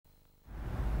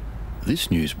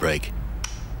This news break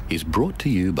is brought to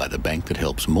you by the bank that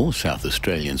helps more South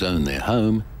Australians own their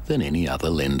home than any other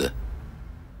lender.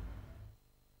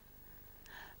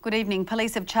 Good evening.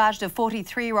 Police have charged a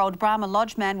 43-year-old Brahma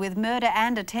Lodge man with murder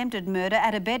and attempted murder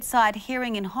at a bedside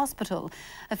hearing in hospital.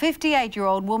 A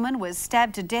 58-year-old woman was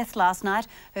stabbed to death last night.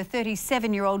 Her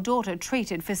 37-year-old daughter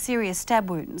treated for serious stab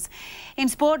wounds. In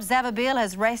sport, Zavabeel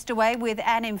has raced away with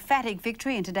an emphatic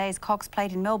victory in today's Cox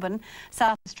Plate in Melbourne.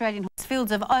 South Australian horse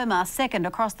Fields of Omar second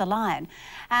across the line.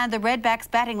 And the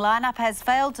Redbacks batting lineup has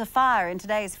failed to fire in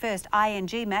today's first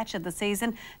ING match of the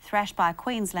season, thrashed by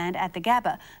Queensland at the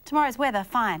Gabba. Tomorrow's weather,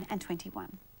 fine and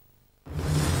 21.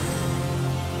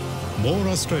 More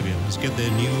Australians get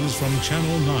their news from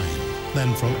Channel 9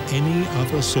 than from any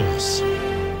other source.